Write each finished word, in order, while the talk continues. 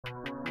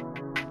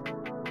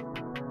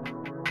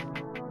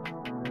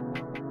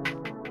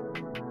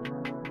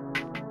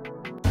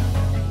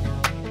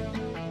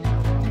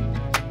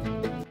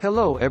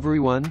Hello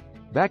everyone,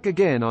 back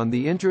again on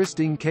the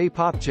interesting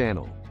K-pop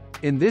channel.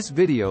 In this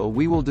video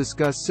we will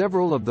discuss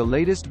several of the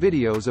latest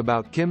videos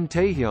about Kim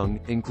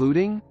Taehyung,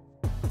 including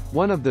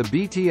one of the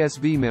BTS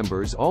V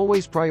members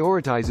always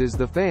prioritizes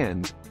the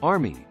fans,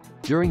 ARMY,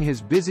 during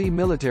his busy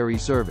military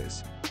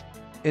service.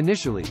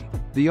 Initially,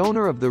 the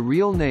owner of the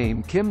real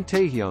name Kim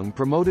Taehyung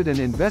promoted an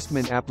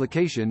investment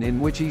application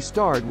in which he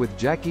starred with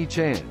Jackie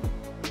Chan.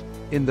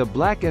 In the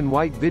black and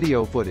white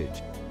video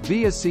footage,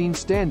 V is seen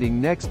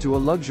standing next to a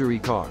luxury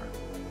car.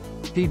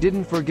 He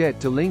didn't forget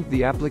to link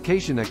the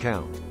application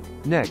account.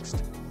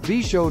 Next,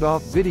 V showed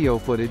off video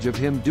footage of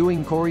him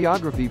doing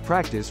choreography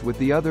practice with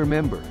the other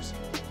members.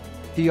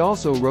 He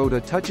also wrote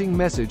a touching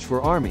message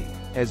for ARMY,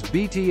 as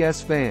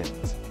BTS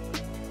fans.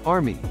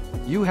 "ARMY,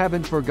 you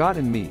haven't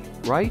forgotten me,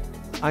 right?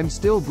 I'm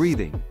still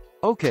breathing.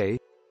 Okay,"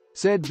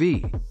 said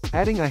V,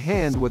 adding a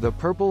hand with a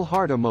purple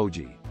heart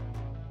emoji.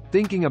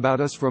 "Thinking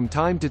about us from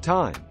time to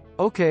time,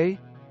 okay?"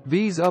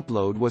 V's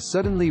upload was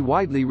suddenly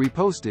widely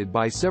reposted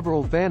by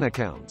several fan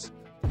accounts.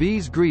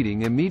 V's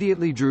greeting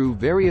immediately drew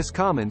various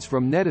comments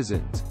from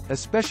netizens,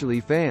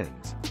 especially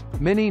fans.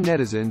 Many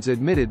netizens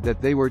admitted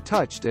that they were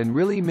touched and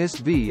really missed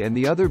V and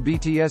the other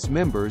BTS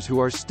members who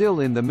are still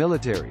in the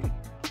military.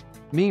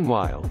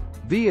 Meanwhile,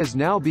 V is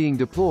now being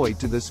deployed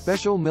to the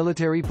Special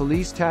Military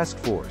Police Task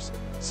Force,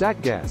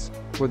 SATGAS,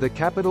 for the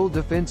Capital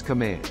Defense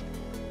Command.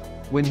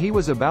 When he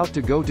was about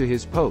to go to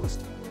his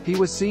post, he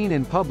was seen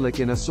in public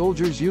in a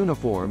soldier's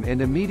uniform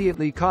and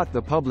immediately caught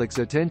the public's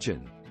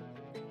attention.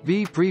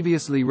 V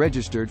previously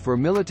registered for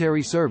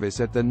military service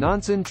at the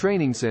Nansan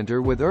Training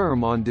Center with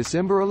on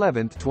December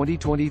 11,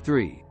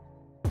 2023.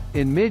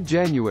 In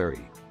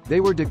mid-January,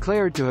 they were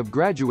declared to have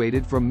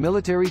graduated from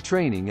military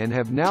training and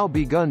have now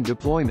begun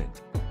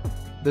deployment.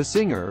 The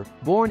singer,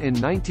 born in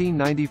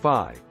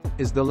 1995,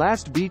 is the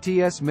last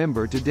BTS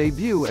member to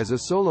debut as a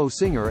solo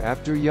singer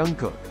after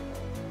Jungkook.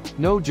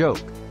 No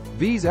joke,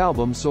 V's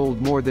album sold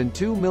more than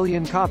 2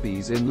 million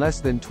copies in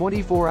less than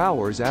 24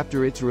 hours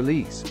after its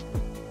release.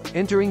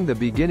 Entering the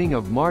beginning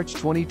of March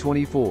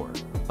 2024,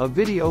 a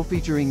video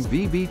featuring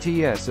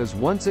VBTS is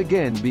once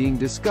again being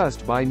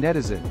discussed by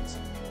netizens.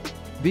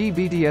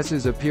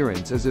 VBTS's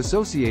appearance is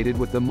associated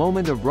with the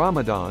moment of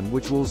Ramadan,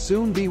 which will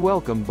soon be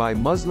welcomed by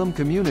Muslim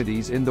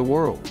communities in the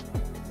world.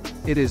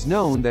 It is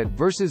known that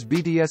Versus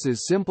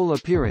BTS's simple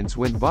appearance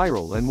went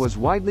viral and was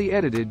widely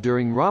edited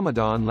during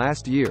Ramadan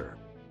last year.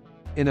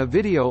 In a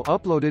video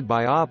uploaded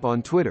by OP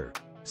on Twitter,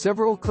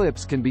 several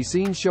clips can be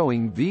seen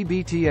showing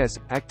VBTS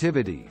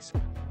activities.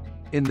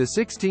 In the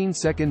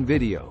 16-second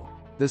video,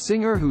 the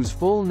singer whose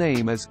full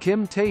name is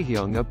Kim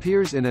Taehyung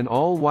appears in an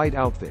all-white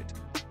outfit.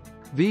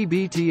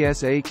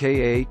 VBTS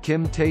aka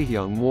Kim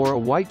Taehyung wore a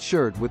white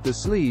shirt with the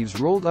sleeves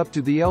rolled up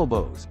to the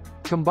elbows,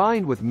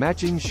 combined with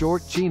matching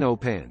short chino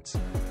pants.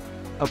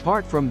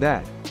 Apart from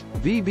that,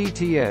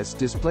 VBTS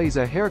displays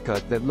a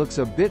haircut that looks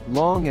a bit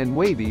long and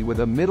wavy with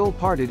a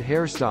middle-parted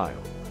hairstyle.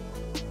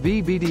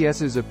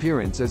 VBTS's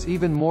appearance is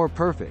even more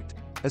perfect,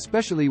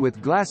 especially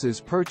with glasses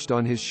perched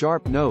on his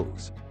sharp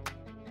nose.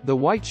 The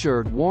white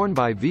shirt worn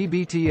by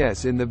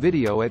VBTS in the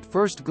video at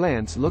first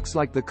glance looks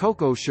like the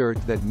cocoa shirt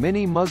that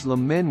many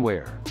Muslim men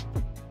wear.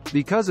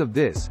 Because of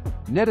this,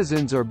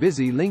 netizens are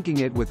busy linking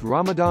it with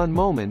Ramadan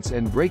moments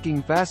and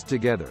breaking fast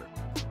together.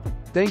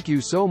 Thank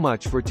you so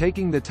much for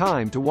taking the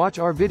time to watch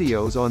our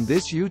videos on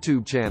this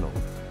YouTube channel.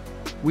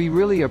 We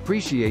really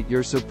appreciate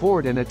your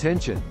support and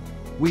attention.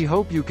 We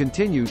hope you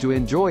continue to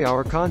enjoy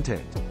our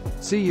content.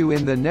 See you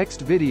in the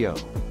next video.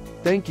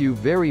 Thank you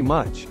very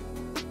much.